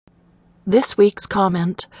This week's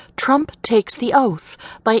comment, Trump Takes the Oath,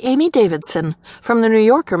 by Amy Davidson, from the New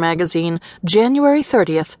Yorker magazine, January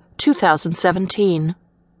 30th, 2017.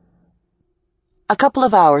 A couple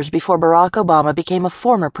of hours before Barack Obama became a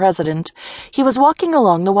former president, he was walking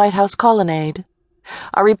along the White House colonnade.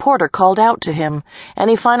 A reporter called out to him,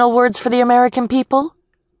 "Any final words for the American people?"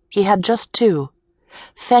 He had just two.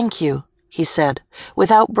 "Thank you," he said,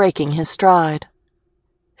 without breaking his stride.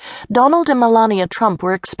 Donald and Melania Trump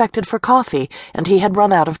were expected for coffee, and he had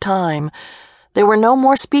run out of time. There were no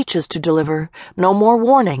more speeches to deliver, no more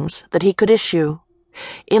warnings that he could issue.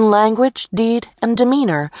 In language, deed, and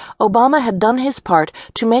demeanor, Obama had done his part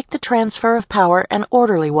to make the transfer of power an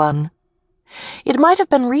orderly one. It might have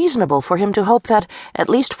been reasonable for him to hope that, at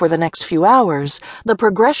least for the next few hours, the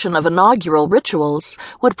progression of inaugural rituals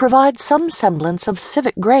would provide some semblance of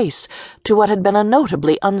civic grace to what had been a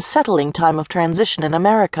notably unsettling time of transition in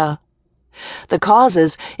America. The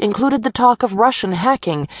causes included the talk of Russian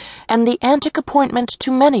hacking and the antic appointment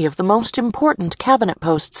to many of the most important cabinet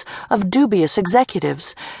posts of dubious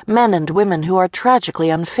executives, men and women who are tragically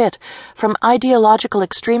unfit, from ideological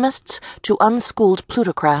extremists to unschooled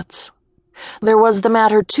plutocrats. There was the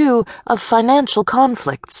matter, too, of financial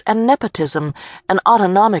conflicts and nepotism, an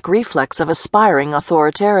autonomic reflex of aspiring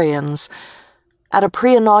authoritarians. At a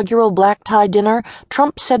pre-inaugural black-tie dinner,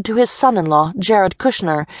 Trump said to his son-in-law, Jared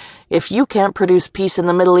Kushner, "If you can't produce peace in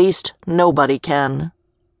the Middle East, nobody can."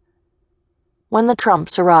 When the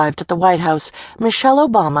Trumps arrived at the White House, Michelle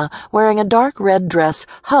Obama, wearing a dark red dress,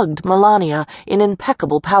 hugged Melania in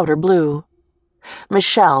impeccable powder blue.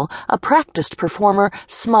 Michelle, a practiced performer,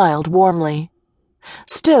 smiled warmly.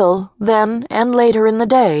 Still, then and later in the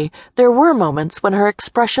day, there were moments when her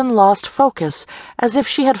expression lost focus, as if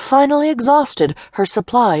she had finally exhausted her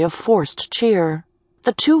supply of forced cheer.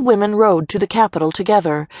 The two women rode to the Capitol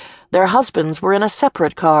together. Their husbands were in a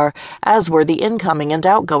separate car, as were the incoming and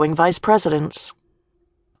outgoing vice presidents.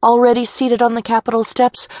 Already seated on the Capitol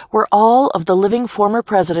steps were all of the living former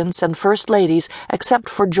presidents and first ladies except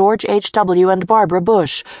for George H.W. and Barbara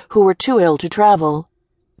Bush, who were too ill to travel.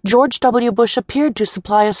 George W. Bush appeared to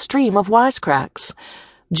supply a stream of wisecracks.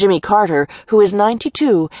 Jimmy Carter, who is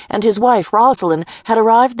 92, and his wife Rosalind had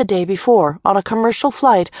arrived the day before on a commercial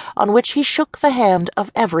flight on which he shook the hand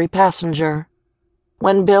of every passenger.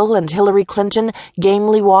 When Bill and Hillary Clinton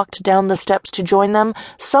gamely walked down the steps to join them,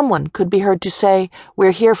 someone could be heard to say, "We're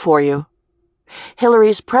here for you."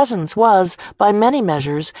 Hillary's presence was, by many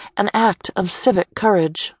measures, an act of civic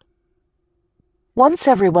courage. Once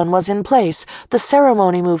everyone was in place, the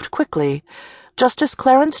ceremony moved quickly. Justice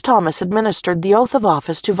Clarence Thomas administered the oath of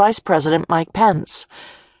office to Vice President Mike Pence.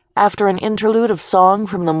 After an interlude of song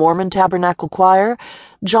from the Mormon Tabernacle Choir,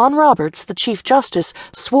 John Roberts, the Chief Justice,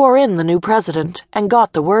 swore in the new president and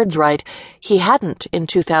got the words right. He hadn't in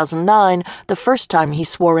 2009, the first time he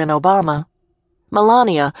swore in Obama.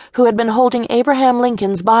 Melania, who had been holding Abraham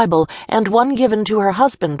Lincoln's Bible and one given to her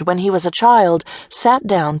husband when he was a child, sat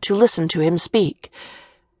down to listen to him speak.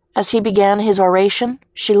 As he began his oration,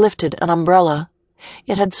 she lifted an umbrella.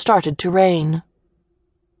 It had started to rain.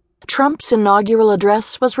 Trump's inaugural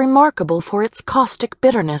address was remarkable for its caustic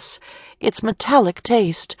bitterness, its metallic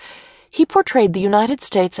taste. He portrayed the United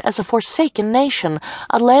States as a forsaken nation,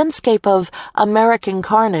 a landscape of American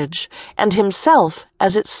carnage, and himself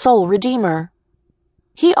as its sole redeemer.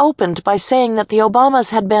 He opened by saying that the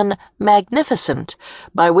Obamas had been magnificent,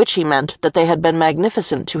 by which he meant that they had been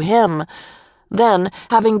magnificent to him. Then,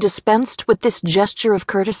 having dispensed with this gesture of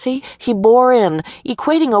courtesy, he bore in,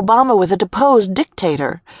 equating Obama with a deposed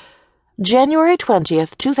dictator. January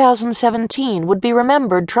 20th, 2017 would be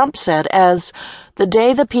remembered, Trump said, as the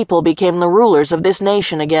day the people became the rulers of this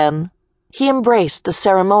nation again. He embraced the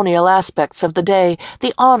ceremonial aspects of the day,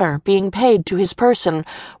 the honor being paid to his person,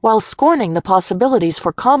 while scorning the possibilities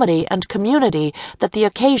for comedy and community that the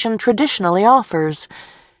occasion traditionally offers.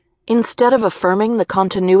 Instead of affirming the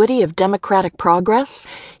continuity of democratic progress,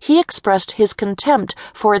 he expressed his contempt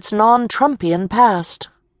for its non-Trumpian past.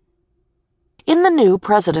 In the new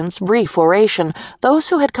president's brief oration, those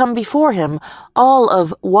who had come before him, all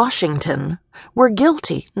of Washington, were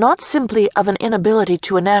guilty not simply of an inability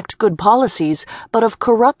to enact good policies, but of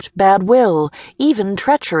corrupt bad will, even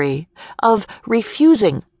treachery, of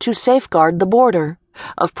refusing to safeguard the border,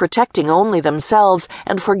 of protecting only themselves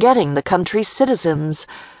and forgetting the country's citizens.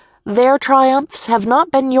 "Their triumphs have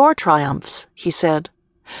not been your triumphs," he said.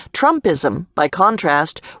 Trumpism, by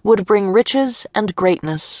contrast, would bring riches and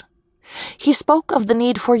greatness. He spoke of the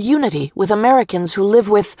need for unity with Americans who live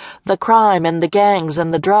with the crime and the gangs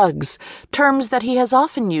and the drugs, terms that he has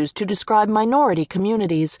often used to describe minority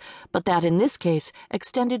communities, but that in this case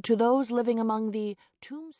extended to those living among the tombstones.